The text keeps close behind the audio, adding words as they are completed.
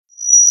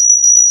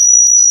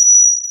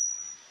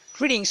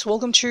Greetings,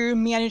 welcome to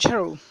Miani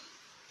Tarot.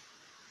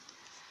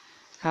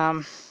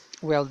 Um,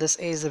 well, this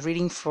is a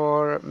reading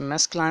for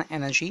masculine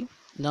energy,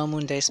 no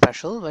moon day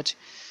special, but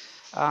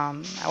I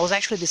was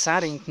actually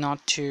deciding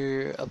not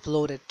to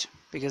upload it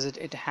because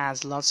it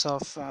has lots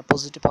of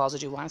positive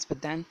vibes,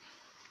 but then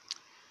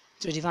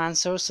through divine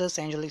sources,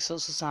 angelic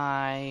sources,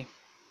 I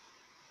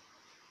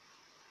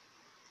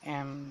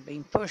am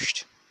being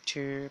pushed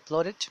to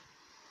upload it.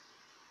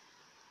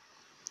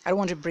 I don't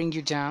want to bring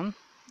you down,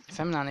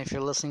 feminine, if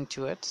you're listening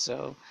to it,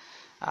 so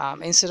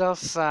instead of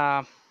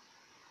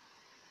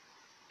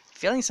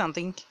feeling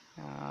something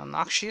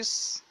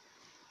noxious,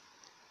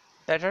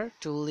 better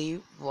to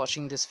leave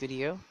watching this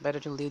video, better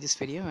to leave this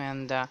video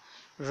and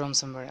roam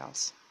somewhere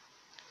else.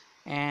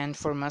 And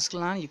for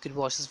masculine, you could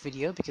watch this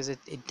video because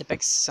it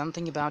depicts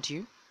something about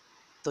you,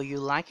 though you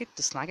like it,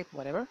 dislike it,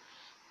 whatever.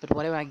 But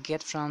whatever I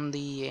get from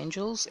the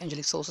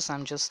angelic sources,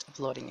 I'm just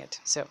uploading it.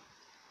 So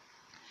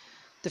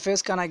the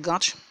first card I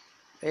got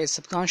is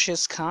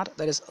subconscious card,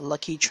 that is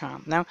lucky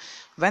charm. Now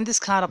when this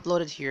card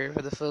uploaded here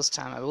for the first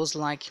time, I was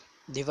like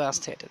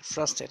devastated,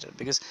 frustrated,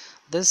 because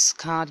this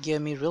card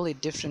gave me really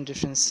different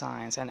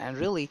signs and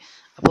really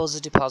a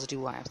positive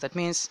vibes. That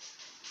means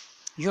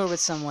you're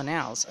with someone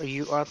else, or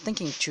you are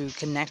thinking to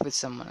connect with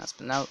someone else.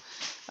 But now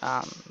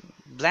um,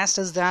 blessed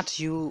is that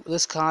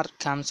this card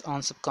comes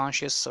on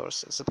subconscious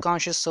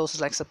sources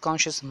like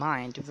subconscious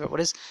mind, what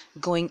is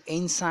going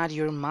inside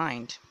your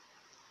mind.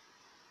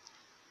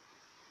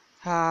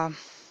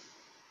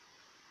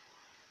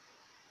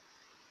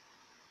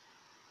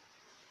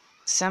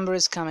 December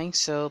is coming,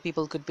 so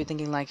people could be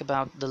thinking like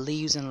about the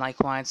leaves and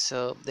likewise,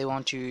 so they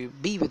want to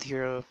be with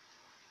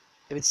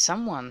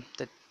someone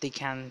that they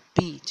can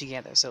be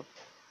together. So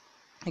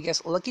I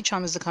guess lucky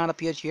charm is the card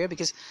appeared here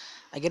because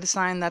I get a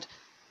sign that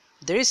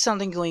there is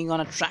something going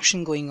on,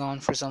 attraction going on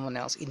for someone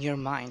else in your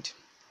mind,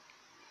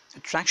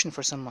 attraction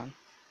for someone,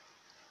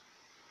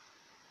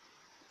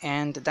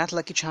 and that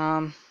lucky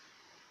charm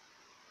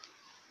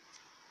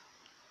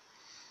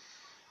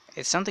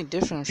is something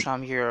different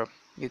from your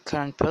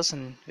current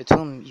person with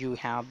whom you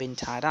have been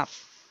tied up.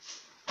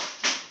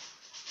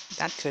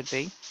 That could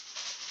be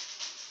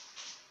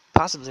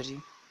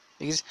possibility,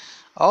 because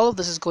all of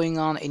this is going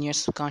on in your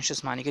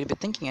subconscious mind. You could be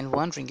thinking and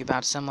wondering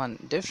about someone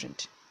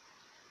different.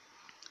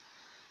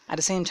 At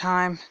the same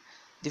time,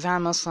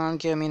 divine masculine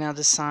gave me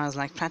another signs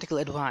like practical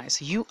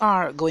advice. You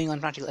are going on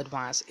practical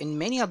advice. In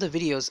many other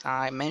videos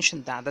I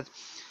mentioned that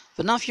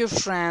one of your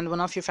friend,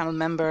 one of your family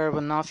member,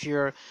 one of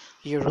your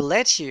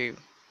relative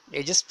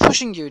is just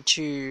pushing you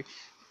to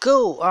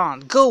go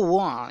on,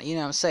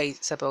 say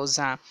suppose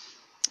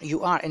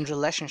you are in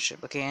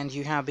relationship, okay, and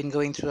you have been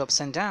going through ups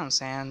and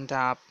downs, and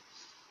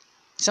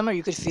somewhere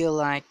you could feel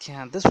like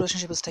this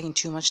relationship is taking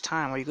too much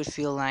time, or you could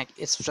feel like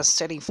it's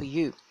frustrating for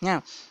you.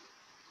 Now,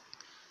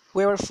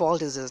 whoever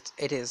fault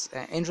it is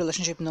in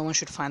relationship, no one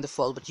should find the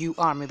fault, but you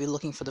are maybe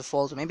looking for the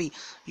fault, or maybe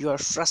you are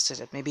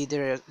frustrated, maybe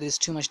there's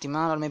too much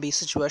demand, or maybe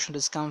situational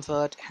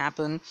discomfort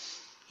happen.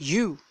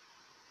 You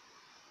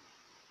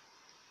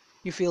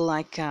feel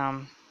like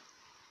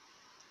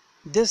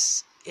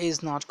this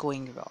is not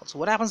going well. So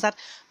what happens that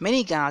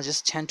many guys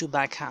just tend to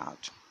back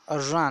out or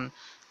run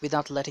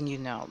without letting you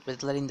know,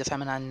 with letting the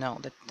feminine know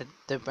that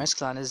the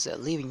masculine is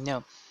leaving.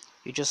 No,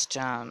 you just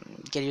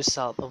get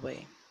yourself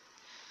away.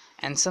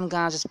 And some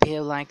guys just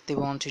feel like they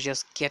want to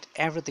just get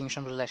everything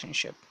from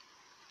relationship,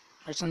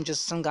 or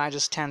some guys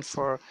just stand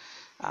for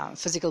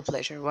physical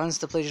pleasure. Once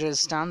the pleasure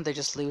is done, they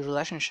just leave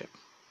relationship.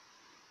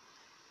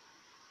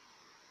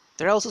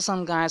 There are also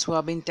some guys who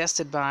are being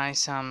tested by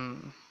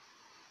some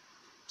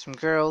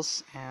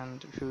girls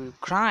and who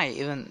cry,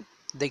 even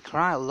they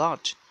cry a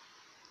lot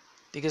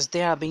because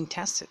they are being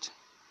tested,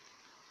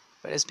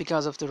 but it's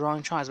because of the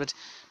wrong choice. But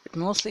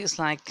mostly it's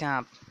like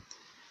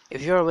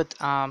if you're with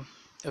a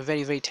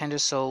very tender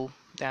soul,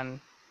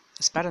 then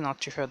it's better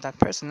not to hurt that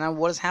person. Now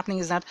what is happening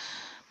is that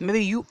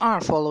maybe you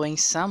are following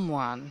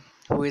someone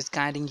who is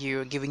guiding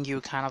you, giving you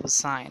kind of a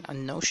sign, a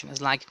notion. It's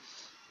like,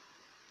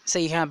 say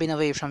you have been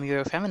away from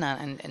your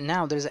feminine, and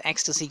now there's an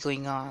ecstasy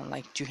going on,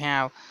 like to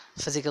have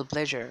physical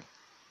pleasure,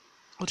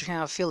 or to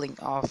have a feeling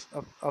of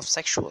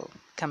sexual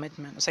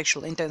commitment,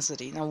 sexual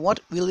intensity. Now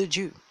what will you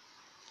do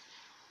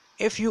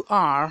if you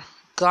are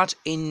got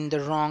in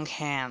the wrong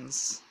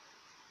hands?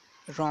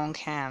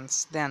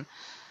 Then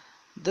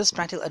this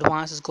practical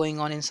advice is going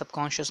on in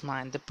subconscious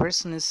mind. The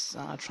person is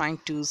trying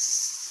to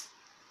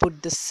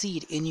put the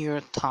seed in your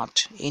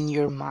thought, in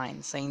your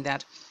mind, saying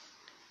that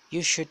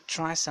you should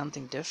try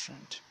something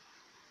different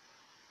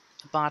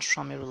apart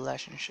from your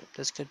relationship.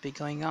 This could be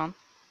going on,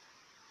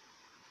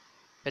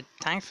 but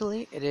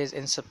thankfully it is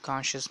in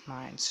subconscious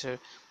mind, so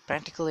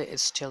practically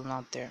it's still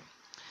not there.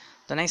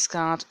 The next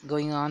card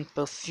going on,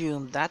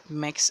 perfume. That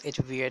makes it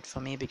weird for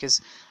me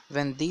because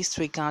when these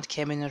three cards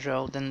came in a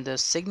row, then the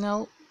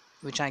signal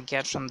which I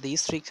get from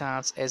these three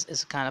cards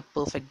is a kind of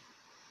perfect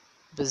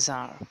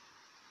bizarre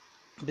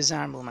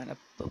movement, a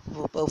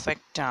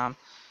perfect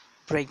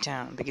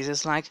breakdown, because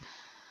it's like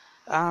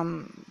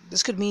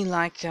this could mean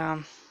like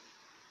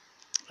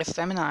if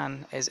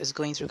feminine is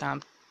going through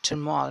kind of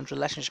turmoil in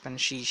relationship, and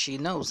she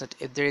knows that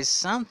if there is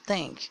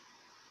something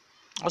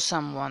or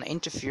someone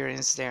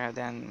interference there,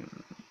 then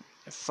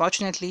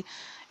fortunately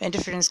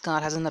interference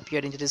card hasn't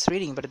appeared into this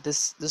reading, but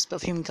this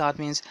perfume card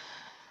means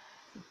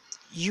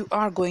you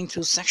are going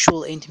through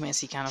sexual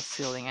intimacy kind of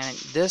feeling, and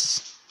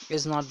this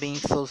is not being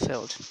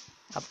fulfilled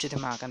up to the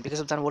mark, and because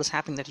of that, what is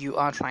happening that you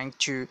are trying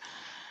to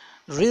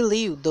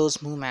relive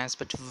those moments,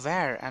 but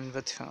where and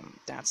with whom?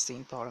 That's the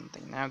important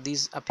thing. Now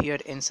these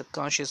appeared in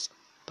subconscious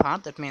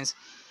part. That means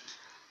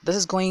this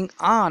is going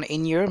on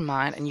in your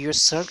mind, and you're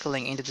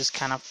circling into this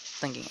kind of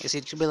thinking.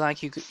 It could be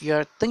like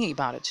you're thinking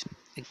about it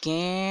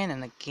again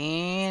and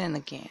again and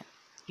again.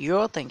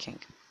 You're thinking.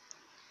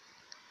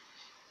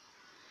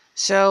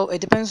 So it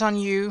depends on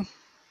you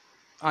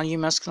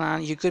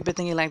masculine. You could be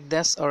thinking like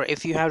this, or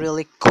if you have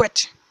really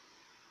quit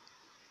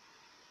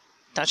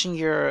touching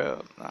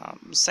your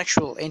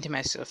sexual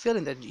intimacy, or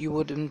feeling that you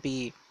wouldn't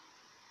be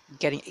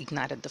getting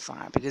ignited the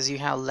fire because you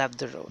have left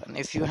the road. And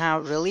if you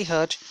have really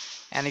hurt,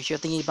 and if you're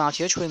thinking about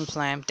your twin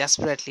flame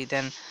desperately,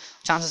 then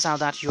chances are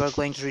that you are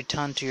going to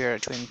return to your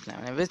twin flame.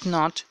 And if it's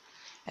not,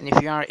 and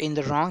if you are in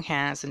the wrong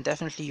hands, then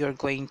definitely you're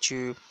going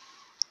to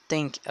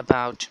think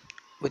about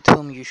with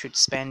whom you should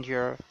spend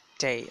your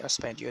day or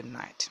spend your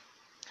night.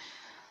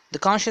 The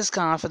conscious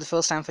card for the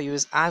first time for you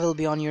is I will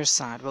be on your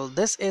side. Well,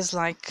 this is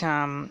like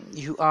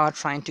you are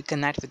trying to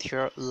connect with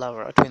your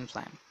lover or twin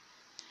flame.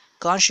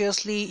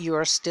 Consciously, you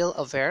are still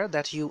aware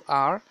that you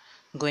are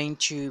going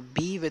to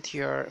be with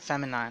your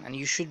feminine, and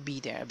you should be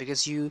there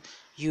because you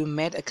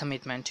made a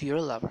commitment to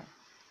your lover.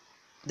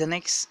 The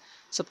next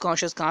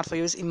subconscious card for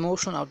you is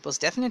emotional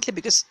outburst. Definitely,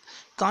 because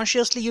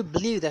consciously you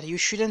believe that you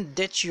shouldn't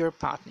ditch your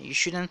partner. You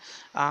shouldn't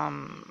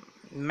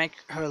make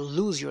her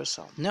lose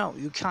yourself. No,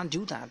 you can't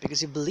do that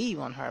because you believe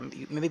on her.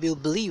 Maybe you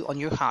believe on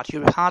your heart.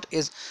 Your heart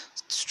is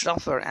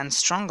tougher and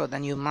stronger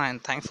than your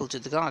mind. Thankful to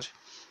the God.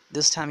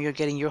 This time you're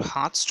getting your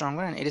heart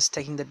stronger, and it is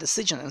taking the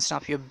decision instead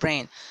of your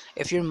brain.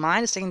 If your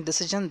mind is taking the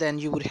decision, then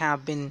you would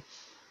have been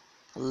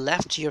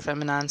left your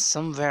feminine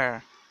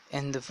somewhere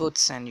in the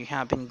woods, and you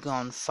have been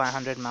gone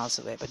 500 miles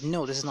away. But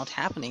no, this is not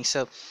happening.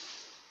 So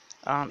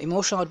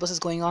emotional outburst is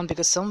going on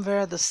because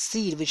somewhere the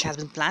seed which has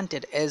been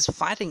planted is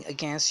fighting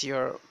against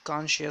your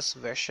conscious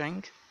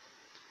wishing.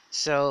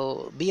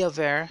 So be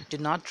aware, do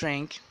not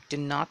drink, do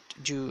not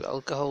do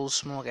alcohol,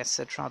 smoke,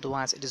 etc.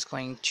 Otherwise it is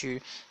going to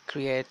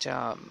create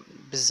a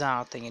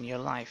bizarre thing in your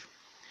life.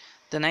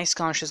 The next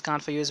conscious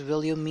card for you is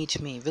will you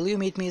meet me? Will you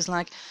meet me is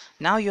like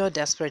now you're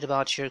desperate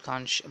about your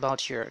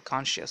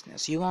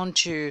consciousness. You want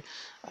to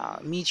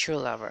meet your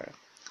lover.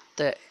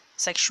 The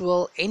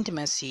sexual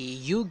intimacy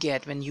you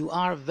get when you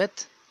are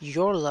with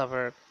your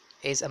lover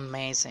is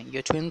amazing.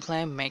 Your twin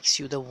flame makes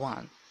you the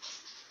one.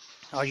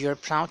 Or you're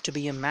proud to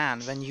be a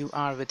man when you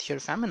are with your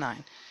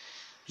feminine.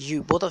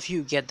 You both of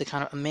you get the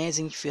kind of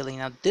amazing feeling.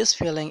 Now this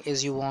feeling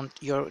is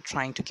you're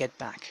trying to get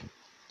back.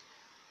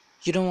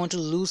 You don't want to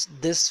lose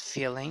this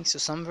feeling, so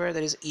somewhere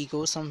there is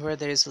ego, somewhere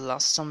there is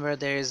lust, somewhere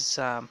there is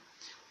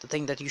the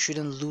thing that you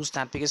shouldn't lose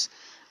that, because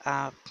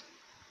uh,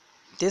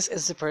 this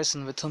is the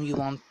person with whom you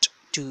want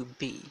to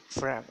be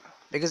forever.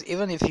 Because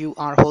even if you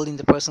are holding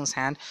the person's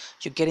hand,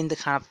 you're getting the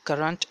kind of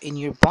current in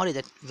your body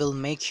that will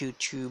make you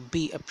to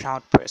be a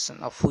proud person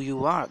of who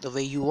you are, the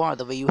way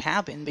you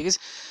have been. Because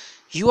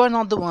you are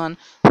not the one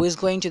who is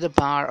going to the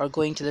bar or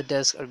going to the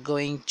desk or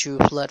going to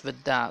flirt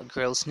with the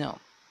girls. No,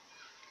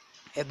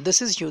 if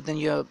this is you, then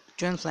your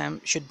twin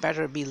flame should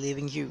better be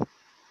leaving you.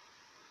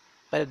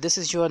 But if this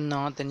is you or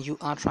not, then you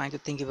are trying to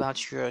think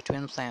about your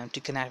twin flame to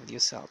connect with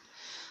yourself.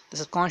 The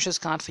subconscious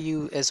card for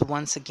you is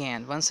once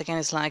again. Once again,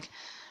 it's like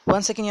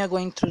once again you're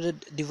going through the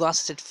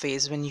devastated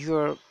phase when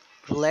your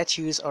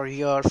relatives or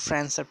your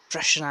friends are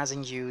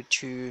pressurizing you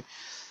to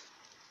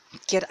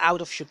get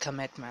out of your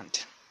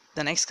commitment.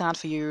 The next card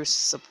for you,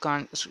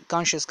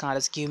 subconscious card,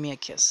 is give me a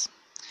kiss.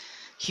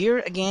 Here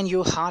again,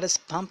 your heart is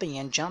pumping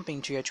and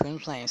jumping to your twin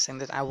flame, saying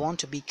that I want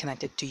to be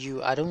connected to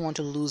you. I don't want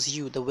to lose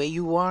you. The way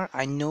you are,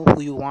 I know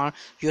who you are.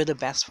 You're the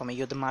best for me.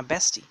 You're my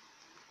bestie.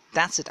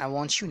 That's it. I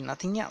want you,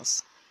 nothing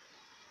else.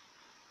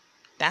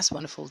 That's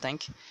wonderful thing.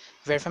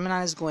 Where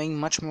feminine is going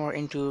much more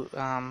into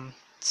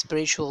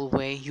spiritual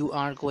way, you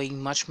are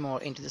going much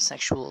more into the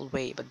sexual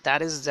way. But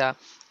that is the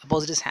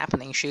opposite is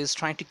happening. She is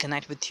trying to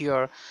connect with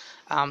your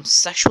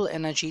sexual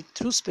energy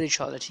through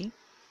spirituality,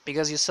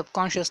 because you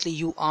subconsciously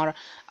you are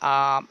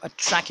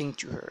attracting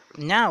to her.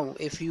 Now,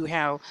 if you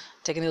have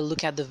taken a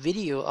look at the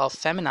video of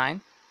feminine,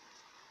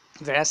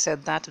 where I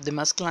said that the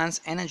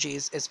masculine's energy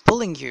is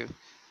pulling you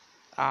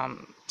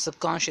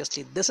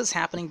subconsciously, this is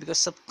happening because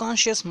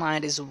subconscious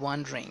mind is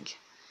wondering.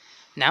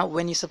 Now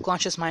when your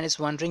subconscious mind is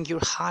wondering,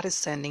 your heart is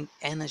sending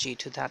energy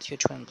to that your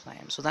twin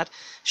flame, so that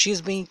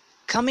she's being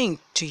coming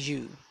to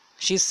you.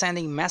 She's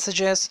sending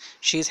messages,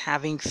 she's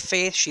having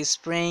faith, she's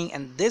praying,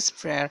 and this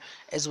prayer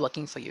is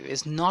working for you,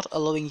 is not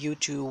allowing you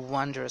to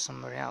wander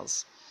somewhere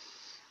else.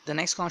 The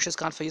next conscious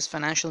card for you is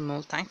financial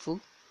mood.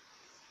 Thankful.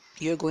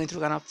 You're going through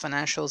kind of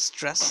financial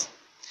stress.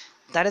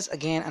 That is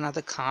again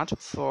another card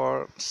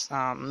for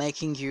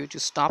making you to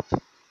stop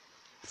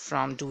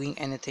from doing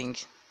anything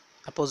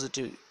opposite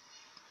to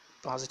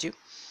positive.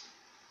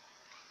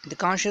 The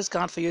conscious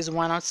card for you is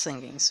why not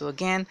singing. So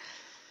again,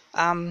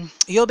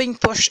 you're being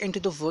pushed into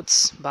the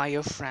woods by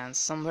your friends.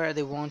 Somewhere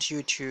they want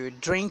you to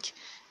drink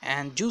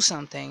and do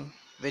something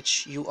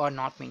which you are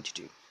not meant to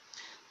do.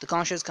 The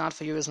conscious card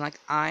for you is like,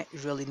 I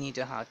really need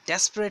a hug.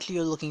 Desperately,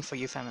 you're looking for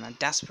your feminine.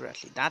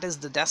 Desperately. That is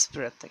the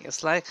desperate thing.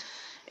 It's like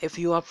if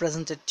you are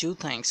presented two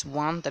things.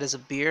 One, that is a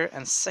beer,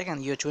 and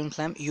second, your twin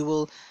flame, you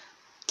will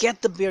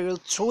get the beer, you'll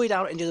throw it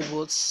out into the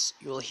woods,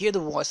 you will hear the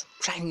voice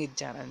cracking it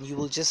down, and you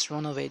will just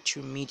run away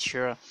to meet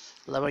your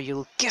lover.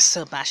 You'll kiss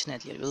her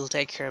passionately, you'll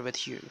take her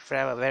with you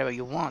forever, wherever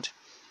you want,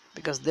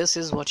 because this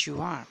is what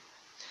you are.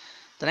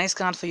 The next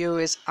card for you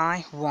is,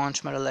 I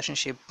want my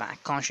relationship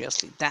back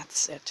consciously.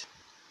 That's it.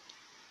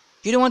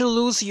 You don't want to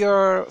lose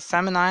your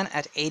feminine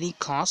at any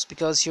cost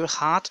because your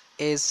heart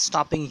is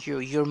stopping you.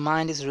 Your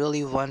mind is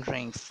really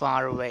wandering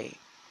far away.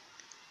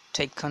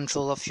 Take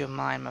control of your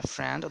mind, my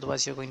friend,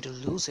 otherwise you're going to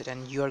lose it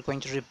and you are going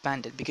to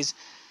repent it, because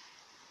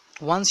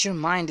once your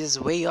mind is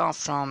way off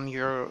from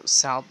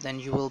yourself, then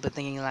you will be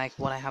thinking like,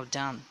 what I have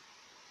done.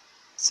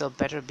 So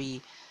better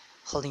be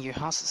holding your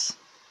horses.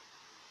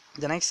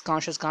 The next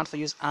conscious card for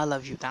you is, I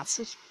love you. That's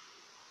it.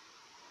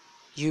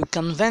 You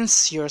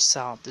convince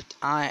yourself that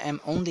I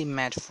am only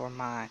meant for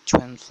my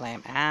twin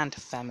flame and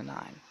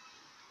feminine,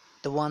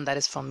 the one that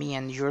is for me,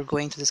 and you're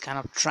going to this kind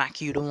of track.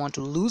 You don't want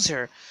to lose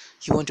her,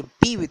 you want to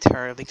be with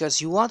her,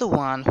 because you are the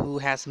one who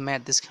has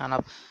made this kind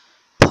of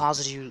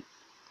positive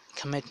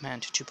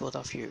commitment to both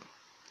of you.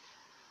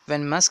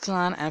 When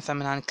masculine and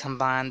feminine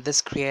combine,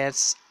 this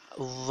creates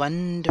a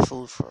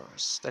wonderful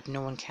force that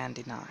no one can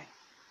deny.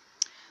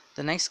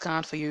 The next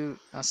card for you,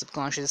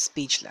 subconscious, is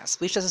speechless.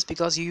 Speechless is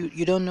because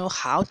you don't know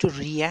how to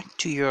react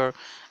to your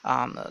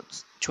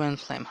twin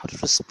flame, how to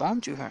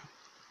respond to her,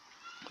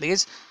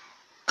 because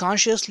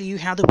consciously you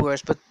have the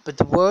words, but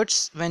the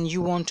words, when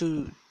you want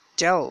to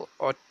tell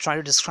or try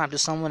to describe to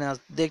someone else,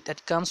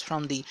 that comes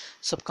from the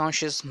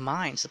subconscious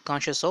mind,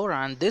 subconscious aura,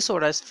 and this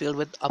aura is filled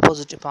with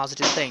opposite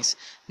positive things.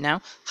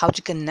 Now, how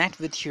to connect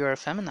with your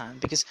feminine,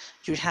 because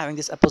you're having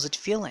this opposite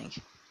feeling,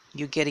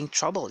 you're getting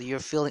trouble, you're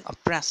feeling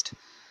oppressed.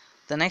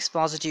 The next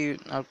positive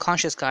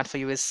conscious card for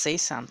you is, say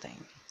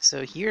something.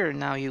 So here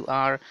now you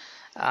are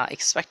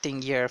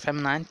expecting your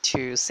feminine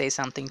to say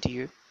something to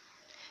you.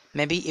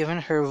 Maybe even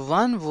her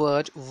one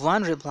word,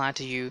 one reply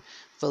to you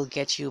will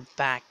get you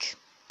back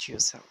to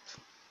yourself.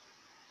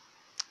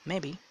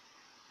 Maybe,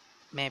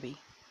 maybe.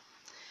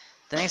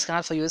 The next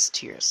card for you is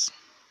tears.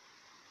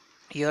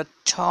 You're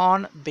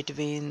torn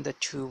between the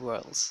two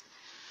worlds.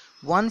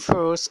 One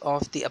force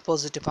of the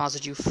opposite to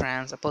positive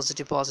friends, opposite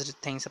to positive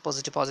things,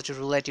 opposite to positive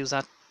relatives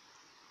are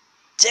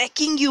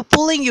taking you,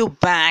 pulling you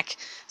back,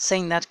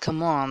 saying that,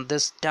 come on,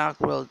 this dark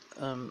world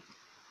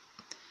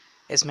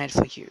is made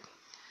for you.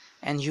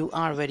 And you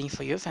are waiting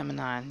for your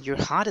feminine.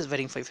 Your heart is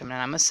waiting for your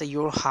feminine. I must say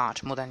your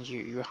heart more than you.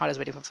 Your heart is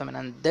waiting for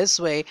feminine. This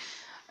way,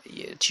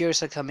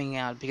 tears are coming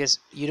out because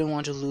you don't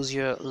want to lose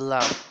your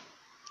love.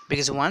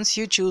 Because once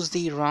you choose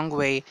the wrong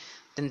way,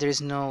 then there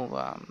is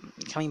no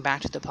coming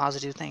back to the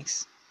positive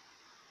things.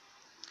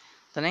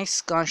 The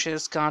next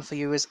conscious card for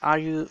you is, are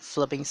you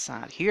flipping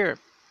side? Here,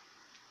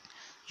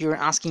 you're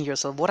asking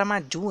yourself, what am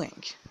I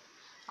doing?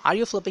 Are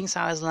you flipping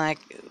sides? Like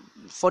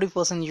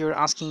 40% you're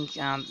asking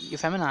your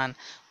feminine,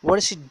 what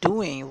is she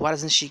doing? Why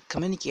doesn't she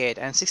communicate?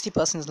 And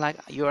 60% is like,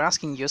 you're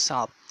asking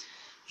yourself.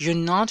 You're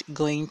not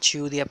going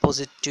to the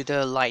opposite, to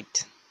the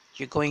light.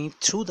 You're going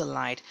through the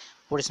light.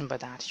 What is meant by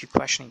that? You're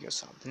questioning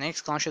yourself. The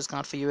next conscious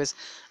card for you is,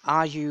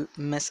 are you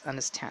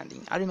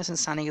misunderstanding? Are you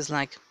misunderstanding is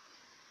like,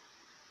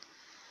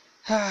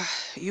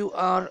 you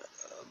are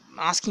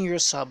asking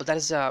yourself, but that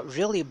is a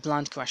really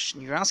blunt question.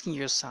 You're asking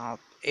yourself,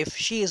 if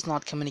she is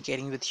not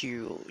communicating with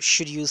you,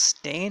 should you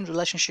stay in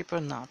relationship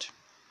or not?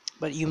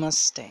 But you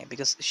must stay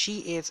because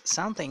she is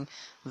something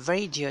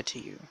very dear to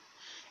you.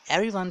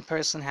 Every one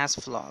person has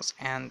flaws,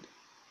 and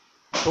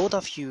both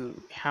of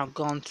you have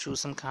gone through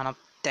some kind of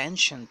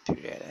tension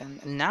period,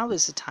 and now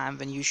is the time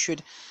when you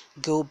should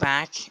go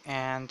back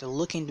and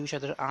look into each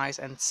other's eyes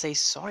and say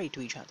sorry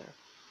to each other,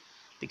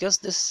 because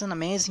this is an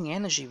amazing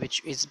energy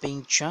which is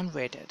being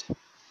generated.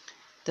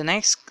 The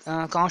next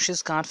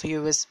conscious card for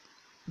you is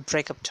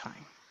breakup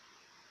time.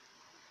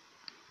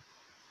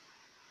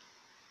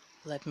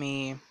 Let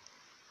me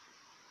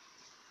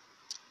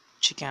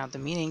check out the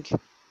meaning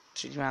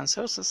to divine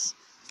sources.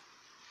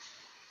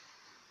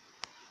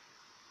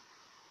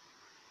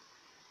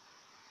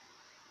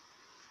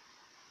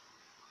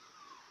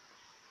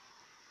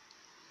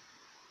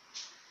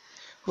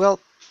 Well,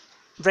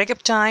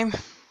 breakup time.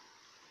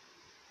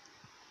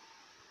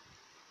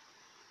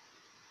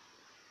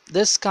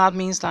 This card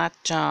means that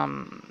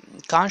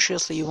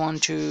consciously you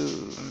want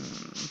to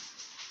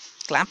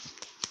clap.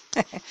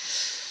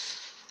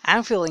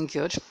 I'm feeling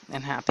good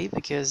and happy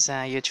because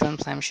your twin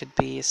flame should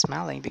be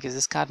smiling, because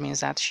this card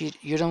means that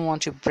you don't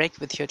want to break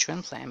with your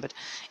twin flame. But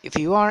if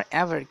you are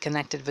ever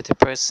connected with a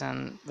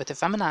person, with a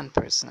feminine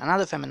person,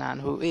 another feminine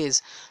who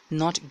is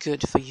not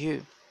good for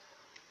you,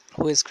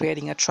 who is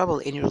creating a trouble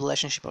in your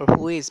relationship, or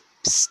who is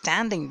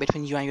standing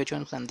between you and your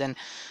twin flame, then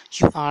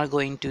you are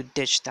going to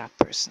ditch that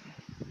person.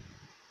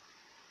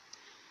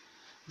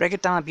 Break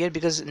it down a bit,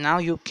 because now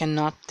you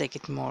cannot take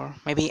it more.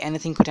 Maybe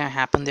anything could have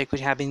happened. There could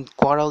have been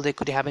quarrel, there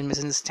could have been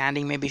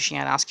misunderstanding. Maybe she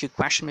had asked you a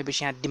question, maybe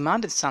she had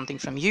demanded something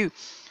from you,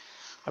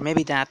 or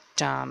maybe that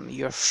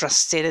you're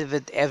frustrated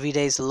with every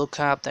day's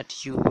lookup,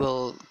 that you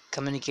will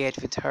communicate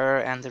with her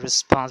and the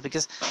response,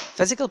 because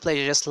physical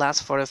pleasure just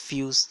lasts for a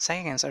few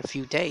seconds or a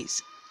few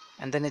days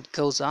and then it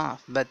goes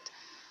off. But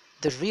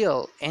the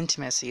real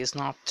intimacy is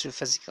not through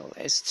physical,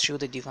 it's through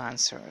the divine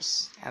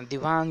source. And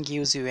divine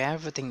gives you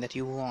everything that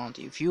you want.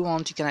 If you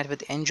want to connect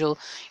with angel,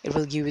 it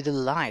will give you the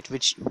light,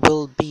 which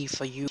will be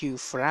for you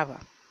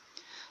forever.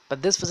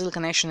 But this physical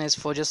connection is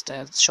for just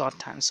a short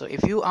time. So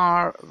if you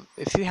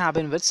have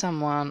been with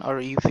someone,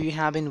 or if you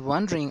have been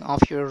wandering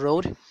off your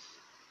road,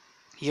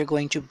 you're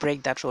going to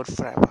break that road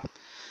forever.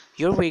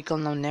 Your vehicle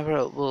now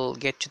never will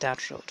get to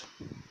that road.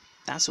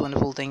 That's a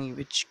wonderful thing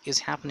which is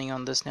happening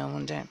on this new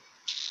moon day.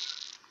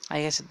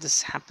 I guess if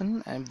this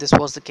happened, if this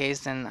was the case,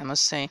 then I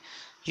must say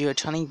you're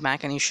turning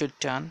back, and you should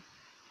turn,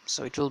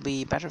 so it will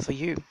be better for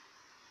you.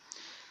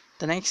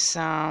 The next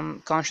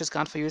conscious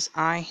card for you is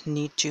I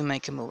need to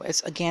make a move.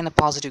 It's again a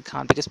positive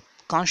card, because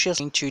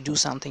consciously to do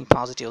something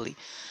positively.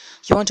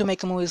 You want to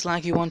make a move is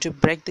like you want to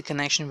break the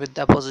connection with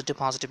the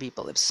positive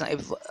people.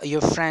 If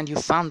your friend, you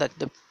found that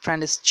the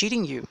friend is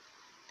cheating you,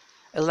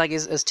 it's like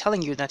is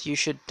telling you that you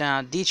should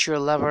ditch your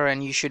lover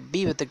and you should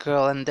be with the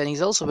girl, and then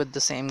he's also with the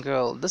same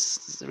girl. This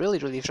is really,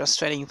 really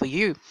frustrating for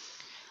you.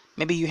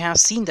 Maybe you have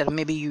seen that.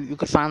 Maybe you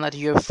could find that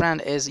your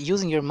friend is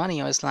using your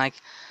money, or it's like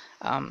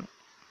um,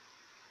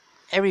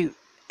 every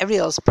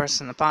else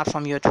person apart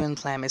from your twin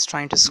flame is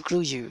trying to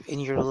screw you in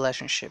your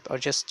relationship, or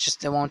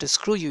just they want to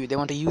screw you. They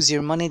want to use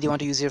your money, they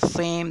want to use your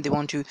fame, they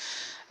want to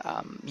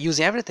use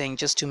everything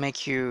just to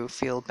make you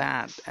feel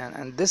bad.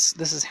 And this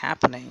is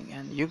happening,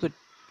 and you could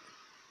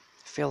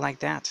feel like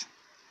that.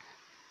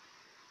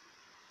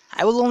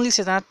 I will only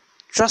say that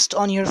trust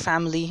on your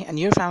family, and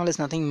your family is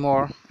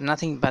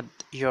nothing but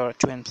your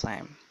twin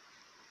flame.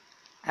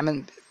 I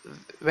mean,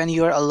 when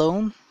you're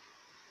alone,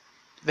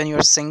 when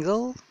you're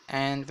single,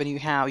 and when you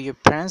have your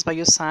parents by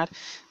your side,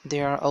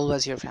 they are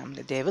always your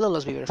family. They will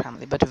always be your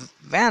family. But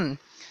when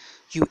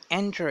you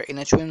enter in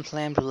a twin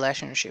flame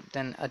relationship,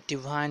 then a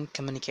divine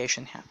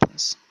communication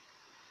happens.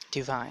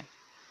 Divine.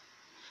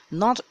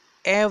 Not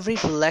every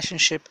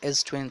relationship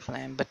is twin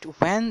flame, but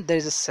when there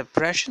is a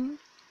separation,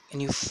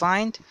 and you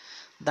find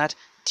that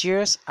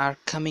tears are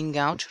coming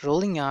out,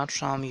 rolling out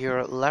from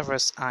your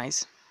lover's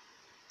eyes,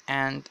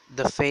 and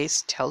the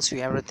face tells you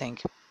everything,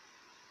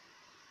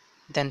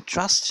 then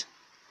trust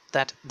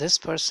that this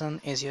person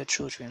is your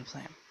true twin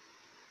flame.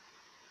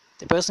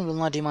 The person will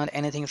not demand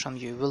anything from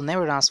you, will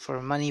never ask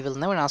for money, will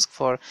never ask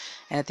for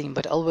anything,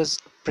 but always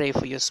pray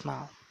for your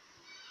smile.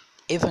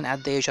 Even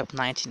at the age of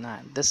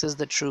 99, this is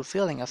the true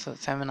feeling of a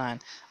feminine,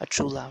 a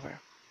true lover.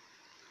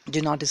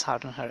 Do not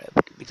dishearten her,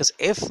 because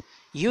if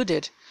you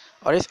did,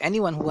 or if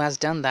anyone who has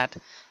done that,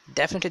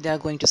 definitely they are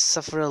going to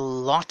suffer a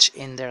lot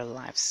in their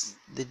lives.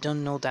 They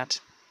don't know that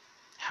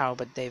how,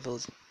 but they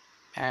will.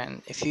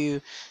 And if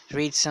you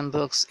read some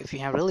books, if you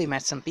have really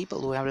met some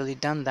people who have really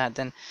done that,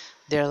 then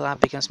their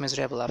life becomes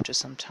miserable after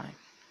some time.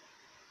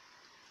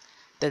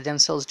 They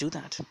themselves do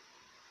that.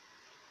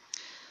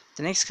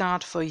 The next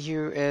card for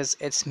you is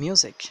it's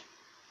music.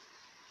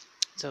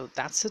 So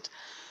that's it.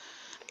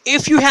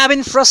 If you have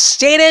been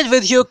frustrated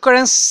with your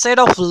current state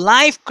of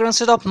life, current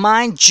state of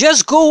mind,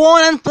 just go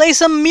on and play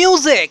some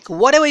music,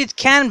 whatever it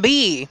can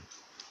be.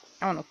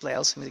 I want to play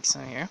also music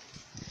song here.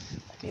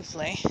 Let me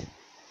play.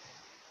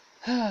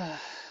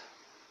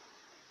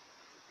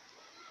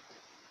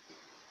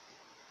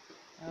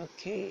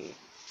 Okay.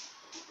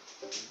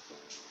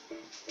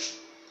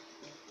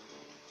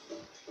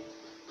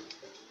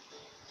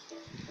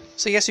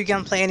 So yes, you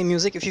can play any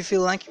music if you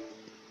feel like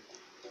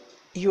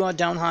you are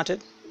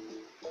downhearted.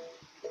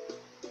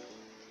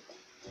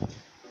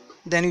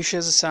 Then you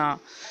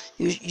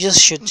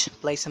just should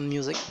play some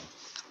music.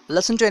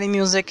 Listen to any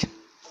music.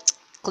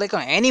 Click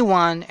on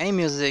anyone, any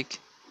music,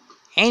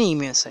 any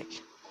music.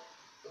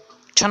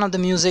 Turn on the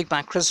music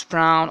by Chris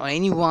Brown or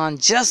anyone.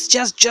 Just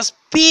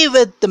be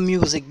with the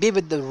music. Be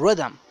with the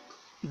rhythm.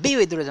 Be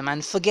with the rhythm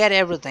and forget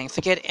everything.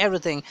 Forget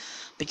everything,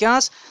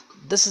 because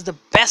this is the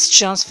best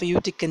chance for you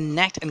to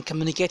connect and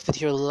communicate with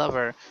your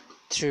lover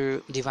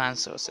through divine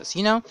sources.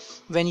 You know,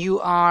 when you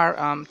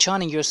are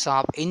turning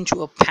yourself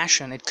into a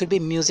passion, it could be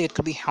music, it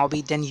could be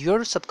hobby, then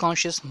your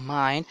subconscious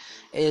mind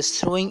is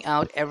throwing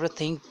out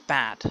everything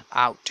bad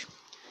out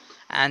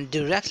and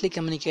directly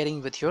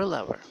communicating with your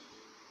lover.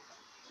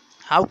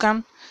 How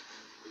come?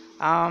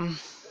 Um,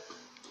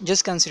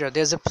 just consider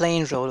there's a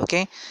plain road,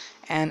 okay,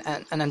 and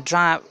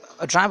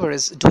a driver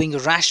is doing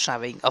rash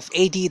driving of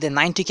 80, then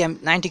 90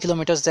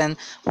 kilometers, then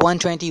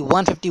 120,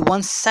 150,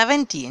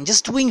 170, and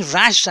just doing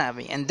rash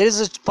driving, and there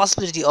is a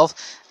possibility of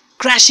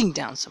crashing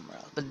down somewhere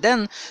else. But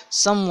then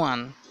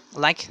someone,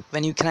 like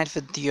when you connect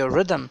with your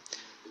rhythm,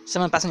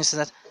 someone passenger says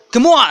that,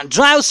 come on,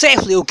 drive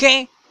safely,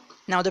 okay.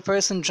 Now the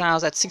person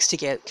drives at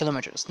 60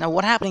 kilometers. Now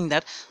what happening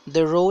that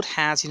the road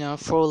has,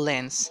 4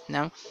 lanes.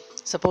 Now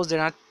suppose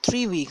there are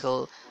 3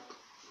 vehicles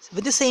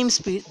with the same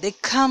speed, they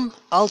come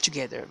all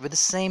together with the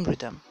same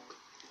rhythm.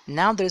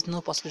 Now there is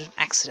no possibility of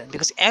accident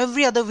because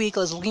every other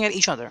vehicle is looking at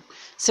each other.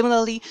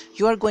 Similarly,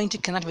 you are going to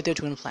connect with your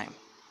twin flame.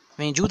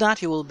 When you do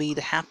that, you will be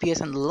the happiest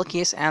and the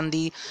luckiest and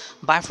the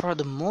by far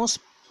the most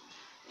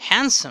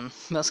handsome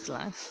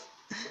masculine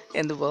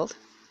in the world.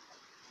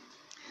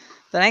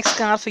 The next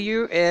card for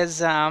you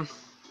is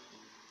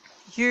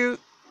you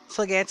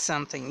forget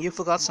something. You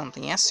forgot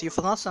something. Yes, you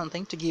forgot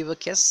something to give a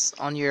kiss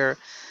on your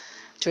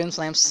twin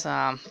flame's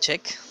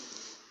cheek.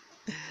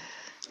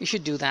 You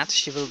should do that.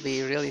 She will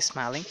be really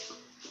smiling.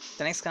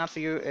 The next card for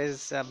you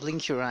is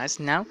blink your eyes.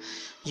 Now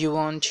you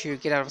want to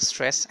get out of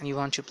stress and you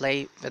want to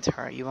play with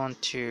her. You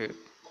want to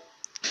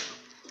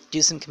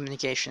do some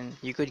communication.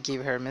 You could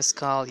give her a missed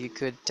call. You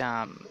could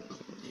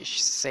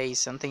say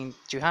something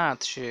to her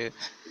through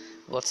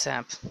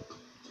WhatsApp.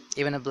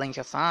 Even a blink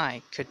of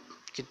eye could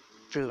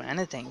prove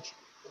anything.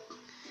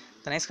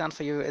 The next card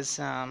for you is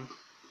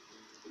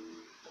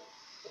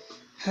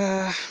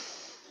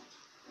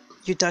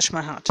you touch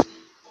my heart.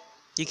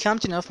 You come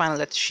to know finally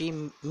that she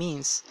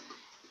means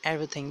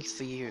everything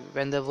for you.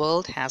 When the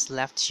world has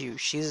left you,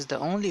 she's the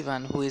only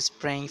one who is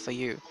praying for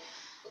you.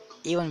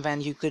 Even when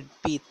you could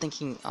be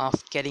thinking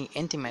of getting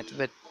intimate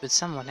with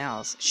someone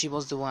else, she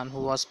was the one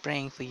who was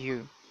praying for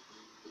you,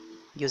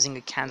 using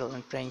a candle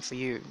and praying for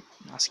you,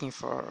 asking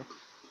for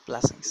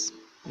blessings.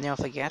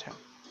 Never forget her.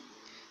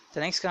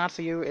 The next card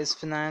for you is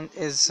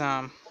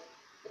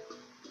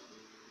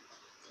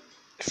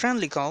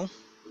friendly call.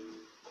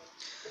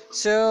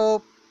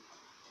 So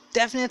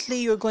definitely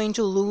you're going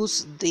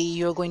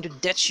to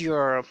ditch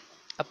your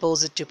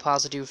opposite to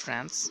positive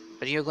friends,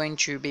 but you're going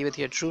to be with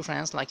your true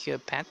friends like your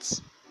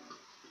pets.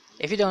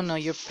 If you don't know,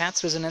 your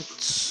pets resonate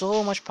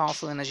so much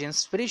powerful energy, and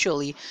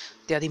spiritually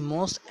they are the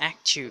most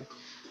active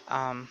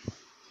um,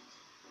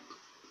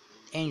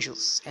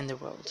 angels in the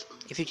world.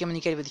 If you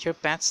communicate with your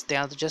pets, they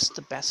are just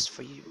the best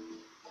for you,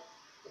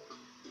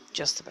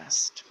 just the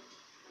best.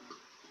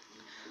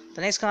 The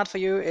next card for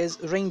you is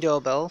ring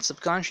doorbell.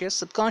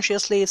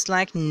 Subconsciously it's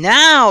like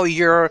now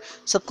your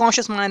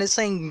subconscious mind is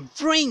saying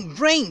ring,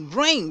 ring,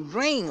 ring,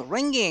 ring,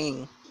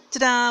 ringing,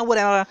 ta-da,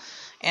 whatever.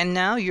 And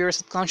now your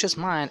subconscious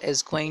mind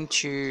is going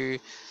to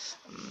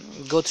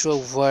go through a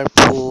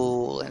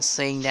whirlpool and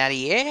saying that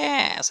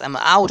yes, I'm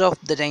out of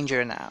the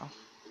danger now.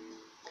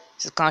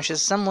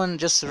 Subconscious, someone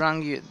just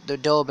rang you the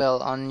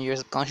doorbell on your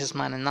subconscious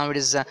mind, and now it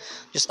is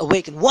just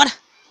awakened. What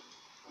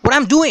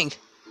I'm doing?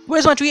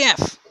 Where's my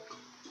 3F?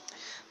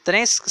 The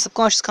next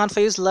subconscious can't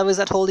feel love is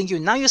that holding you.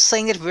 Now you're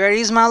saying that where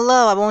is my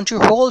love? I want to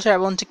hold her. I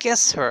want to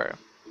kiss her.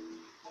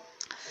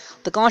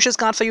 The conscious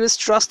can't for you is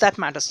trust that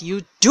matters.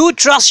 You do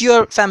trust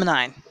your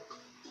feminine.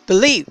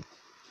 Believe.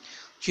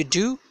 You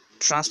do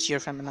trust your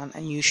feminine,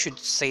 and you should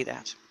say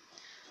that.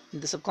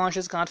 The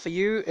subconscious card for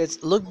you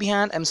is look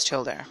behind, I'm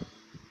still there.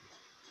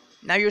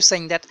 Now you're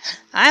saying that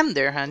I'm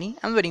there, honey.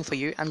 I'm waiting for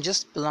you. I'm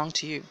just belong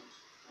to you.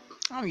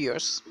 I'm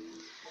yours.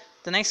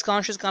 The next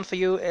conscious card for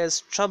you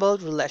is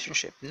troubled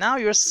relationship. Now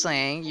you're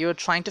saying you're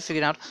trying to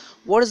figure out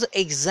what is the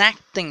exact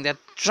thing that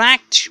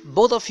tracked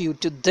both of you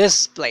to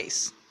this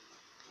place.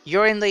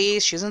 You're in the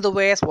east, she's in the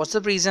west. What's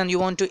the reason you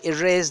want to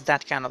erase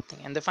that kind of thing?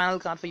 And the final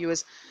card for you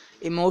is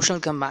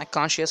emotional comeback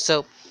conscious.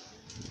 So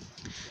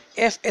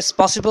if it's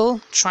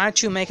possible, try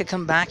to make a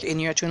comeback in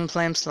your twin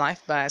flame's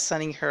life by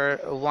sending her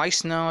a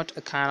voice note,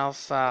 a kind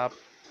of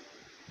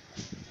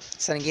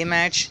sending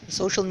image,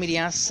 social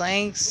media,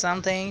 saying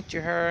something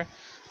to her.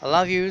 I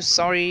love you,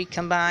 sorry,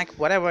 come back,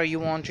 whatever you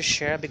want to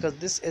share, because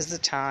this is the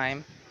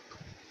time.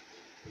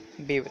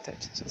 Be with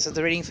it. So this is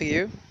the reading for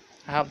you.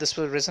 I hope this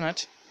will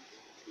resonate.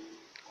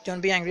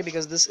 Don't be angry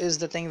because this is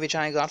the thing which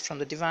I got from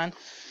the divine.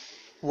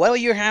 Whatever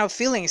you have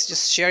feelings,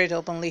 just share it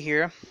openly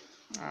here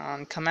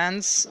on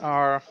comments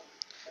or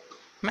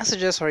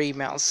messages or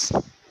emails.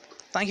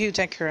 Thank you,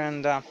 take care,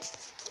 and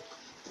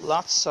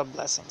lots of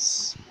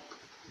blessings.